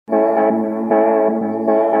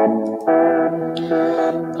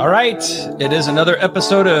All right, it is another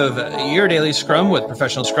episode of Your Daily Scrum with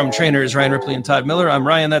professional Scrum trainers Ryan Ripley and Todd Miller. I'm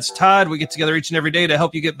Ryan, that's Todd. We get together each and every day to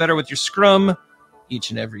help you get better with your Scrum each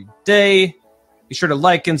and every day. Be sure to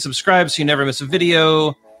like and subscribe so you never miss a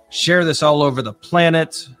video. Share this all over the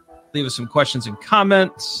planet. Leave us some questions and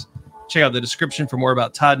comments. Check out the description for more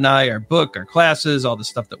about Todd and I, our book, our classes, all the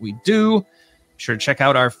stuff that we do. Be sure to check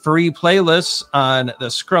out our free playlists on the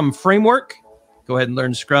Scrum framework. Go ahead and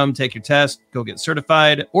learn Scrum, take your test, go get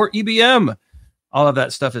certified, or EBM. All of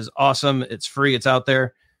that stuff is awesome. It's free. It's out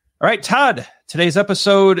there. All right, Todd, today's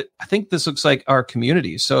episode, I think this looks like our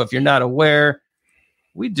community. So if you're not aware,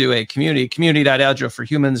 we do a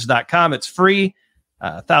community.agileforhumans.com. It's free.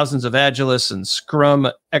 Thousands of Agilists and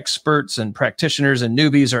Scrum experts and practitioners and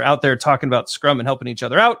newbies are out there talking about Scrum and helping each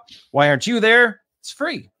other out. Why aren't you there? It's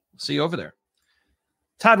free. We'll see you over there.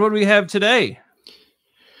 Todd, what do we have today?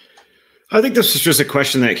 I think this is just a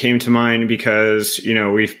question that came to mind because, you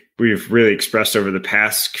know, we've really expressed over the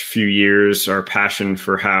past few years our passion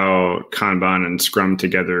for how Kanban and Scrum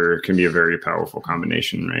together can be a very powerful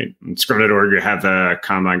combination, right? And Scrum.org, you have the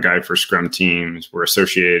Kanban guide for Scrum teams. We're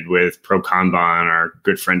associated with Pro Kanban. Our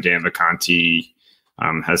good friend Dan Vacanti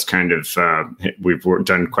has kind of, we've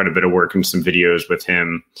done quite a bit of work and some videos with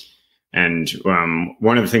him. And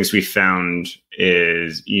one of the things we found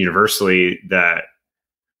is universally that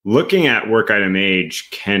looking at work item age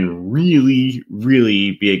can really,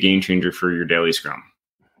 really be a game changer for your daily Scrum.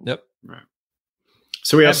 Yep. Right.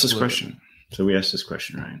 So we asked this question.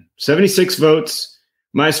 Ryan. 76 votes.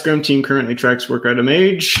 My Scrum team currently tracks work item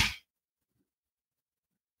age.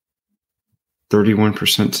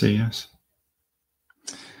 31% say yes.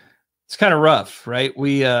 It's kind of rough, right?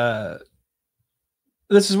 This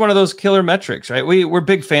is one of those killer metrics, right? We're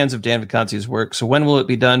big fans of Dan Vacanti's work. So When Will It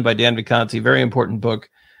Be Done by Dan Vacanti? Very important book.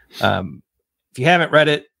 If you haven't read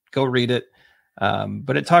it, go read it.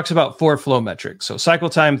 But it talks about 4 flow metrics. So cycle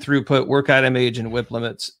time, throughput, work item age, and WIP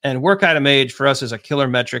limits. And work item age for us is a killer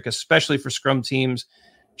metric, especially for Scrum teams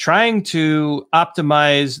trying to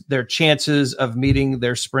optimize their chances of meeting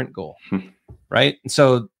their sprint goal, right? And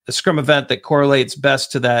so the Scrum event that correlates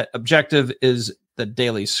best to that objective is the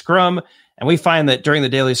daily Scrum. And we find that during the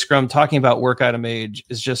daily Scrum, talking about work item age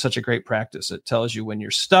is just such a great practice. It tells you when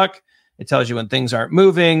you're stuck. It tells you when things aren't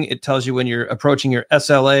moving. It tells you when you're approaching your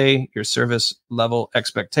SLA, your service level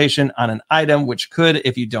expectation on an item, which could,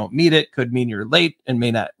 if you don't meet it, could mean you're late and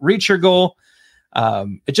may not reach your goal.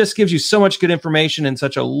 It just gives you so much good information in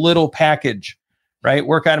such a little package, right?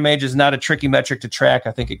 Work item age is not a tricky metric to track.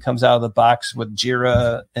 I think it comes out of the box with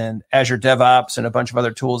Jira and Azure DevOps and a bunch of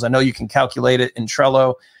other tools. I know you can calculate it in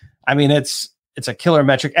Trello. I mean, it's a killer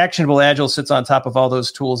metric. Actionable Agile sits on top of all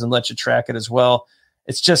those tools and lets you track it as well.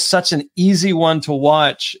 It's just such an easy one to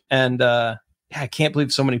watch. And I can't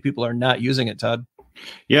believe so many people are not using it, Todd.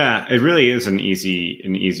 Yeah, it really is an easy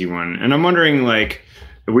one. And I'm wondering, like,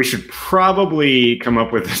 we should probably come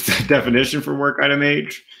up with a definition for work item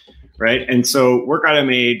age, right? And so work item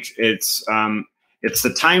age, it's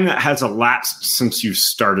the time that has elapsed since you've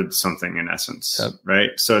started something, in essence, yep. Right?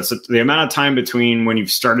 So it's the amount of time between when you've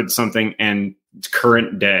started something and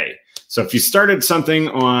current day. So if you started something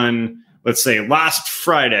on, let's say, last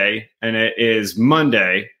Friday, and it is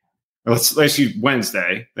Monday, let's use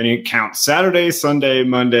Wednesday, then you count Saturday, Sunday,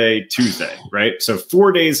 Monday, Tuesday, right? So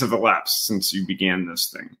 4 days have elapsed since you began this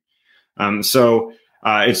thing.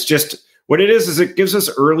 It's just, what it is it gives us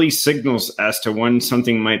early signals as to when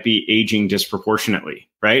something might be aging disproportionately,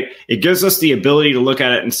 right? It gives us the ability to look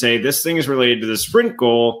at it and say, this thing is related to the sprint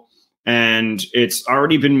goal, and it's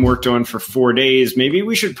already been worked on for 4 days. Maybe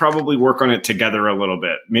we should probably work on it together a little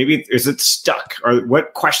bit. Maybe, is it stuck? Or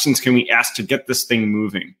what questions can we ask to get this thing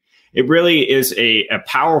moving? It really is a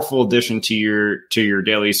powerful addition to your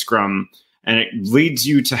daily Scrum, and it leads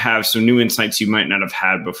you to have some new insights you might not have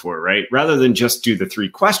had before, right? Rather than just do the 3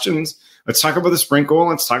 questions, let's talk about the sprint goal.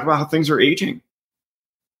 Let's talk about how things are aging,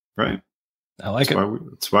 right? I like it.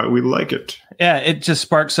 That's why we like it. Yeah, it just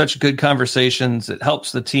sparks such good conversations. It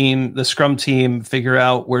helps the team, the Scrum team, figure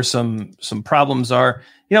out where some problems are.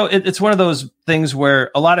 You know, it's one of those things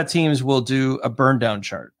where a lot of teams will do a burn down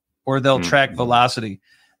chart, or they'll track velocity.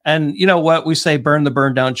 And you know what? We say burn the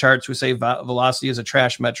burn down charts. We say velocity is a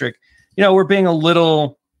trash metric. You know, we're being a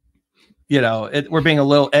little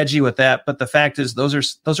edgy with that. But the fact is,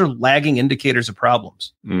 those are lagging indicators of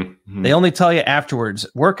problems. Mm-hmm. They only tell you afterwards.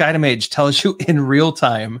 Work item age tells you in real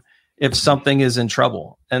time if something is in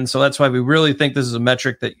trouble. And so that's why we really think this is a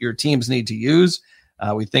metric that your teams need to use.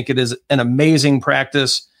 We think it is an amazing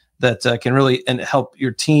practice that can really help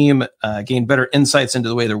your team gain better insights into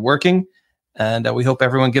the way they're working. And we hope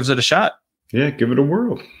everyone gives it a shot. Yeah, give it a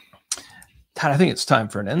whirl. Todd, I think it's time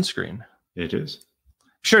for an end screen. It is.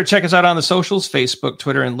 Sure to check us out on the socials. Facebook,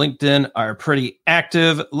 Twitter, and LinkedIn are pretty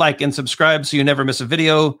active. Like and subscribe so you never miss a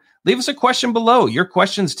video. Leave us a question below. Your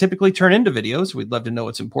questions typically turn into videos. We'd love to know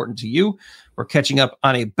what's important to you. We're catching up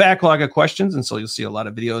on a backlog of questions, and so you'll see a lot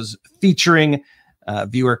of videos featuring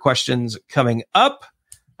viewer questions coming up.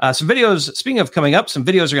 Some videos, speaking of coming up, some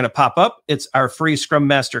videos are going to pop up. It's our free Scrum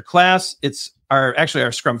Master class. It's our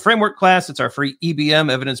Scrum Framework class. It's our free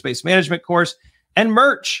EBM, Evidence-Based Management course, and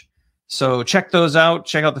merch. So check those out.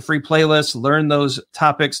 Check out the free playlist. Learn those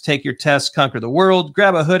topics. Take your tests. Conquer the world.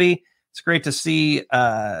 Grab a hoodie. It's great to see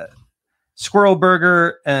Squirrel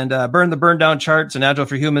Burger and Burn the Burn Down charts and Agile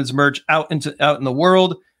for Humans merch out in the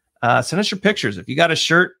world. Send us your pictures. If you got a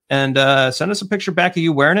shirt, and send us a picture back of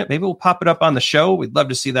you wearing it. Maybe we'll pop it up on the show. We'd love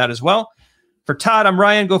to see that as well. For Todd, I'm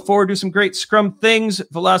Ryan. Go forward, do some great Scrum things.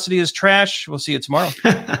 Velocity is trash. We'll see you tomorrow.